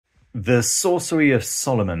The Sorcery of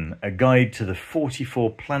Solomon, a guide to the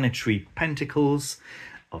 44 planetary pentacles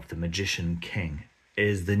of the Magician King,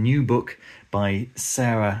 is the new book by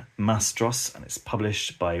Sara Mastros, and it's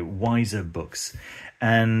published by Weiser books.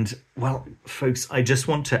 And, well, folks, I just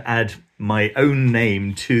want to add my own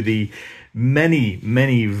name to the many,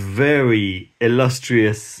 many very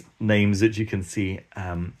illustrious names that you can see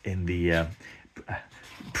in the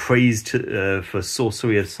praise for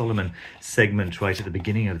Sorcery of Solomon segment right at the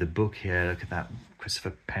beginning of the book here. Look at that,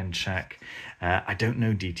 Christopher Penchak. I don't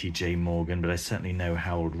know D.T.J. Morgan, but I certainly know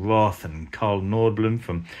Harold Roth and Carl Nordblom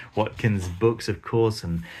from Watkins Books, of course,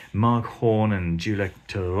 and Mark Horn and Julia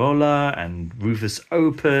Torola and Rufus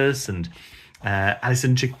Opus and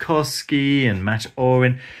Alison Tchaikovsky and Matt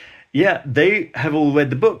Oren. Yeah, they have all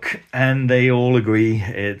read the book and they all agree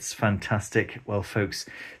it's fantastic. Well, folks,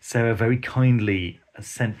 Sarah very kindly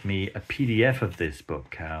sent me a PDF of this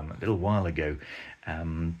book a little while ago,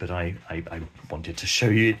 but I wanted to show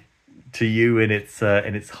you to you in its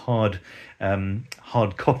hard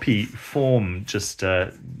copy form, just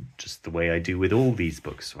the way I do with all these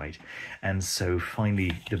books, right? And so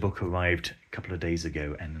finally the book arrived a couple of days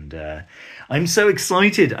ago, and I'm so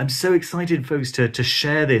excited. I'm so excited, folks, to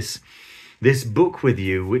share this book with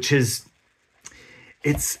you, which is,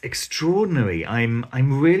 it's extraordinary. I'm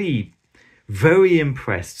really very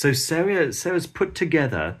impressed. So Sarah's put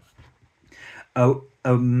together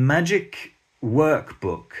a magic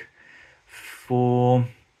workbook for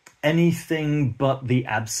anything but the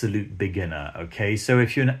absolute beginner. Okay, so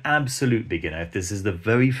if you're an absolute beginner, if this is the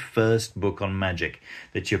very first book on magic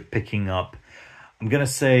that you're picking up, I'm gonna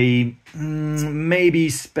say maybe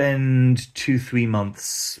spend 2-3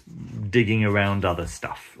 months digging around other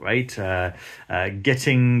stuff, right?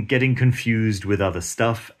 Getting confused with other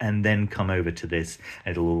stuff, and then come over to this.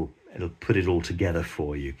 It'll put it all together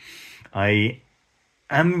for you. I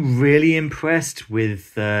am really impressed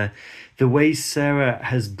with the way Sarah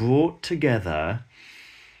has brought together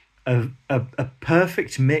a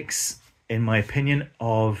perfect mix, in my opinion,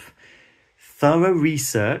 of thorough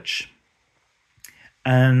research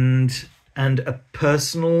and a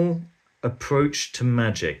personal approach to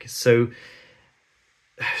magic. So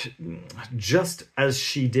just as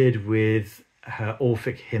she did with her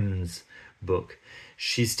Orphic Hymns book,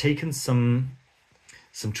 she's taken some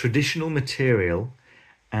traditional material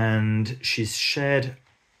and she's shared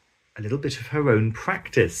a little bit of her own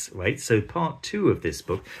practice, right? So part 2 of this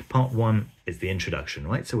book, part 1 is the introduction,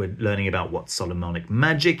 right? So we're learning about what Solomonic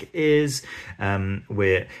magic is,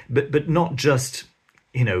 but not just,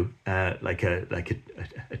 you know, like a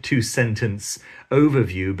 2-sentence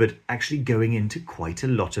overview, but actually going into quite a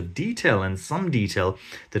lot of detail, and some detail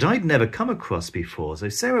that I'd never come across before. So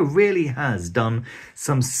Sarah really has done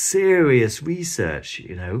some serious research,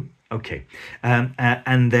 you know. Okay,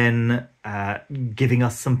 and then giving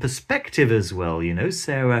us some perspective as well. You know,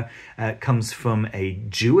 Sarah comes from a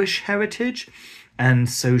Jewish heritage, and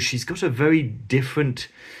so she's got a very different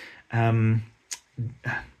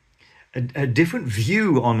a different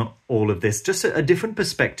view on all of this, just a different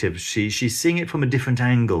perspective. She's seeing it from a different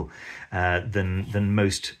angle than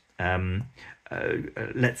most,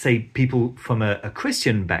 let's say, people from a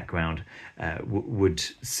Christian background would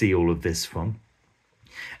see all of this from.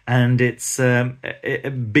 And it's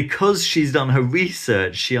because she's done her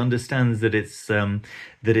research, she understands that it's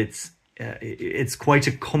quite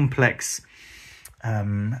a complex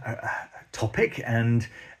topic, and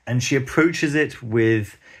she approaches it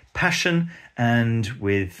with passion and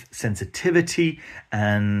with sensitivity.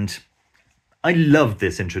 And I love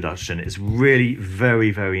this introduction. It's really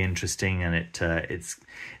very, very interesting, and it's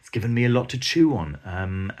given me a lot to chew on,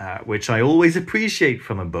 which I always appreciate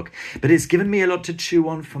from a book. But it's given me a lot to chew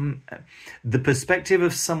on from the perspective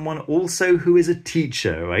of someone also who is a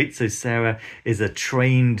teacher, right? So Sarah is a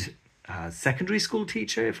trained secondary school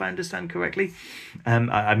teacher, if I understand correctly.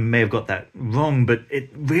 I may have got that wrong, but it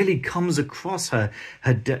really comes across her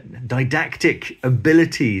didactic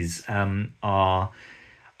abilities are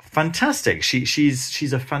fantastic.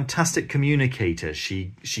 She's a fantastic communicator.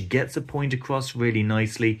 She gets a point across really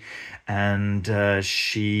nicely, and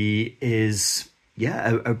she is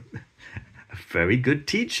a very good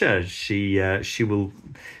teacher. She will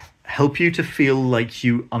help you to feel like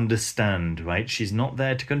you understand, right? She's not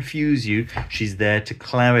there to confuse you. She's there to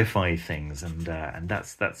clarify things, and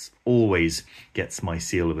that's always gets my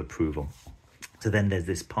seal of approval. So then there's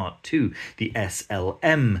this part 2, the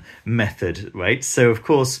SLM method, right? So, of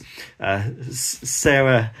course,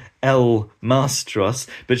 Sara L. Mastros,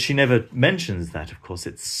 but she never mentions that, of course,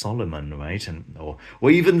 it's Solomon, right? Or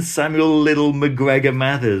even Samuel Little McGregor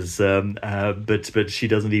Mathers, but she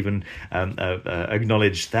doesn't even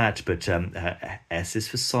acknowledge that. But S is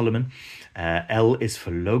for Solomon, L is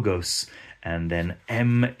for Logos, and then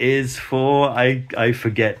M is for, I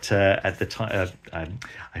forget at the time,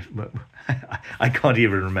 I can't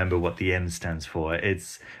even remember what the M stands for.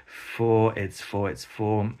 It's for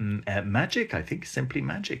magic, I think, simply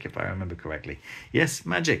magic, if I remember correctly. Yes,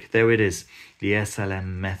 magic, there it is, the SLM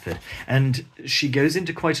method. And she goes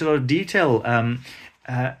into quite a lot of detail.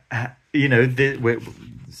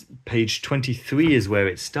 Page 23 is where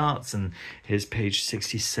it starts, and here's page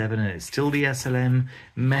 67, and it's still the SLM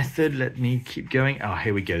method. Let me keep going.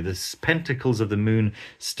 Here we go. The Pentacles of the Moon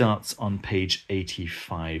starts on page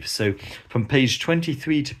 85. So from page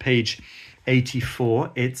 23 to page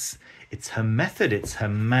 84, it's her method, it's her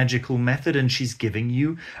magical method, and she's giving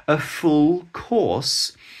you a full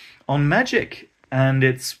course on magic, and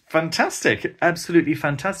it's fantastic, absolutely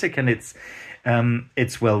fantastic, and it's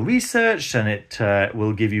well researched, and it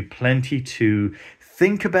will give you plenty to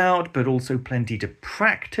think about, but also plenty to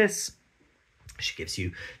practice. She gives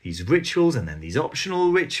you these rituals and then these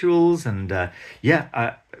optional rituals, and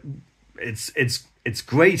it's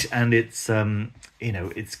great, and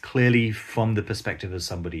it's clearly from the perspective of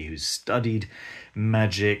somebody who's studied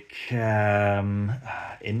magic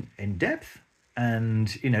in depth, and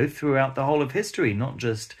throughout the whole of history, not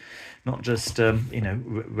just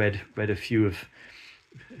read a few of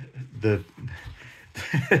the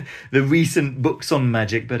the recent books on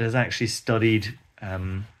magic, but has actually studied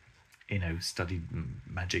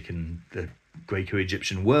magic in the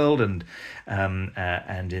Greco-Egyptian world, and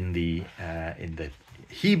in the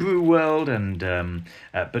Hebrew world, and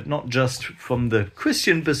but not just from the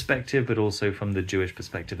Christian perspective, but also from the Jewish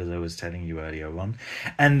perspective, as I was telling you earlier on.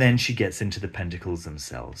 And then she gets into the pentacles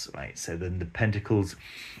themselves, right? So then the pentacles,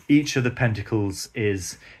 each of the pentacles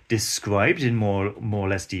is described in more or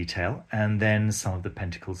less detail, and then some of the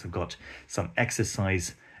pentacles have got some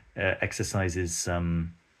exercises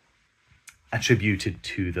attributed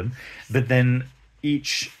to them. But then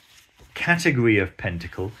each category of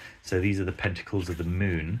pentacle, so these are the pentacles of the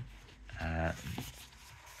moon. Let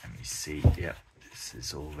me see. Yeah, this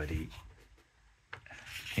is already...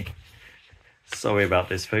 Sorry about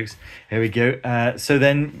this, folks. Here we go. So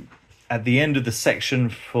then at the end of the section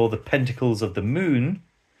for the pentacles of the moon,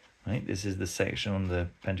 right, this is the section on the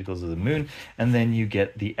pentacles of the moon, and then you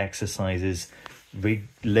get the exercises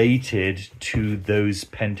related to those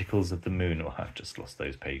pentacles of the moon. Oh, I've just lost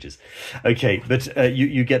those pages. Okay, but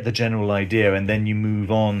you get the general idea, and then you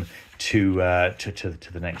move on to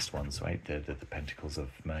the next ones, right? The pentacles of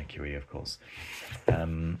Mercury, of course,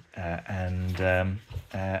 and then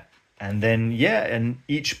and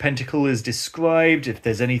each pentacle is described. If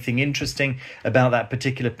there's anything interesting about that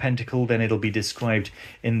particular pentacle, then it'll be described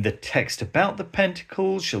in the text about the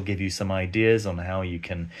pentacles. She'll give you some ideas on how you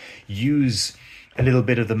can use a little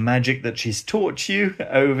bit of the magic that she's taught you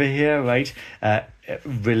over here, right?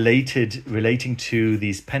 Relating to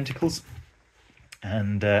these pentacles,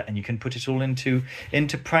 and you can put it all into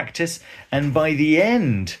practice. And by the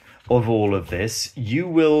end of all of this,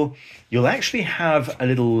 you'll actually have a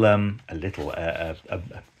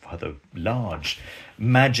rather large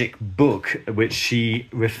magic book, which she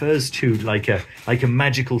refers to like a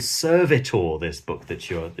magical servitor. This book that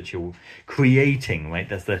you're creating, right?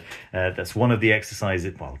 That's one of the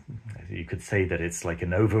exercises. Well, you could say that it's like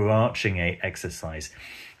an overarching exercise.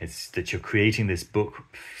 It's that you're creating this book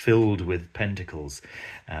filled with pentacles,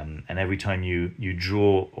 and every time you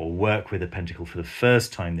draw or work with a pentacle for the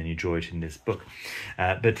first time, then you draw it in this book.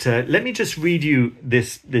 But let me just read you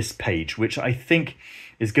this page, which I think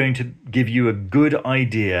is going to give you a good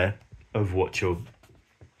idea of what you're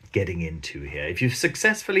getting into here. If you've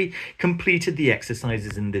successfully completed the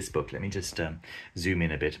exercises in this book, let me just zoom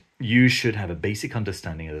in a bit. You should have a basic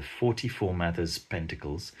understanding of the 44 Mathers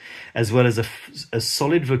pentacles, as well as a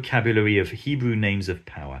solid vocabulary of Hebrew names of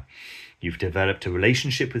power. You've developed a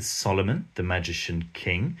relationship with Solomon, the magician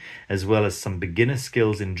king, as well as some beginner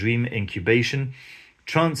skills in dream incubation,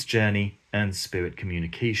 trance journey, and spirit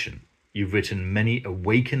communication. You've written many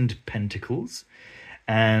awakened pentacles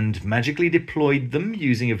and magically deployed them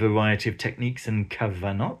using a variety of techniques and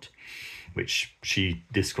kavanot, which she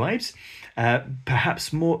describes.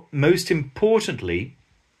 Perhaps most importantly,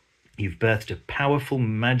 You've birthed a powerful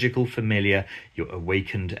magical familiar, your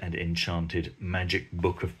awakened and enchanted magic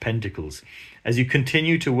book of pentacles. As you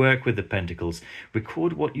continue to work with the pentacles,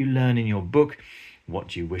 record what you learn in your book. What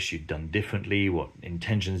do you wish you'd done differently? What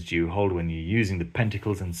intentions do you hold when you're using the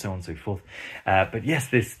pentacles, and so on and so forth? But yes,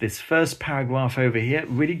 this first paragraph over here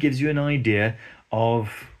really gives you an idea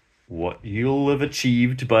of what you'll have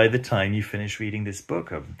achieved by the time you finish reading this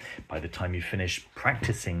book, or by the time you finish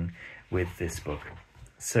practicing with this book.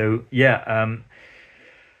 So yeah,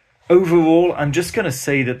 overall, I'm just going to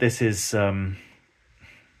say that this is a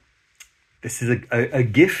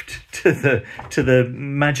gift to the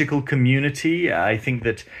magical community. I think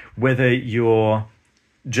that whether you're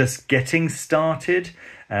just getting started,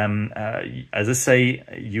 as I say,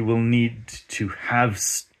 you will need to have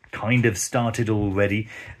kind of started already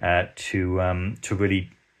to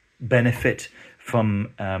really benefit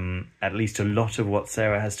from at least a lot of what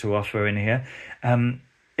Sarah has to offer in here.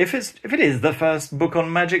 If it is the first book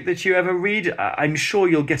on magic that you ever read, I'm sure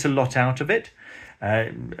you'll get a lot out of it.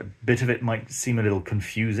 A bit of it might seem a little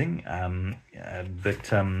confusing,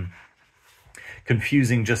 but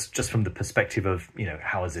confusing just from the perspective of, you know,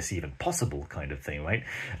 how is this even possible kind of thing, right?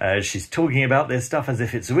 She's talking about this stuff as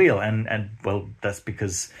if it's real, and well, that's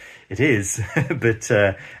because it is. But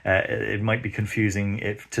it might be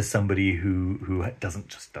confusing to somebody who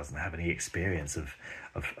doesn't have any experience of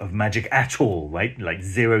magic at all, right? Like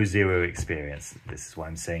zero experience. This is why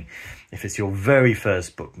I'm saying, if it's your very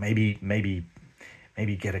first book, maybe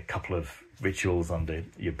get a couple of rituals under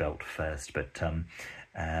your belt first. But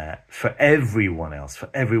for everyone else,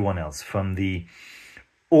 from the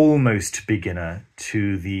almost beginner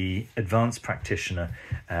to the advanced practitioner,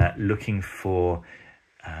 looking for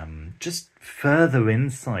just further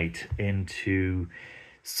insight into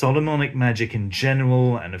Solomonic magic in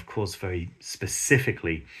general, and of course very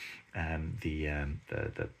specifically the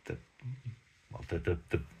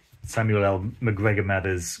Samuel L. McGregor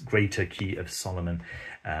Mather's Greater Key of Solomon.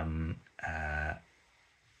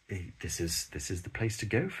 This is the place to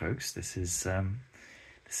go, folks. This is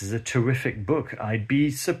a terrific book. I'd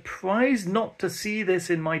be surprised not to see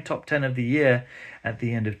this in my top 10 of the year at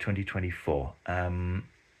the end of 2024.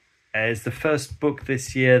 It's the first book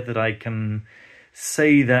this year that I can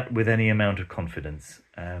say that with any amount of confidence.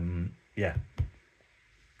 Yeah,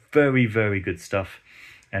 very, very good stuff.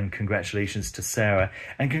 And congratulations to Sarah.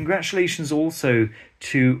 And congratulations also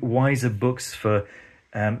to Weiser Books for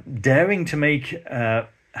daring to make,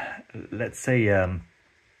 let's say, a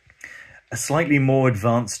slightly more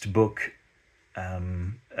advanced book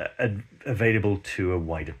available to a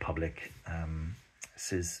wider public.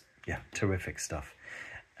 This is, yeah, terrific stuff.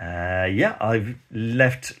 Yeah, I've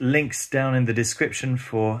left links down in the description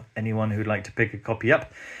for anyone who'd like to pick a copy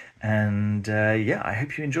up. And yeah, I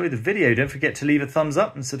hope you enjoyed the video. Don't forget to leave a thumbs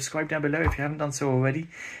up and subscribe down below if you haven't done so already.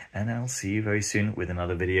 And I'll see you very soon with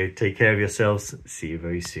another video. Take care of yourselves. See you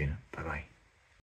very soon. Bye-bye.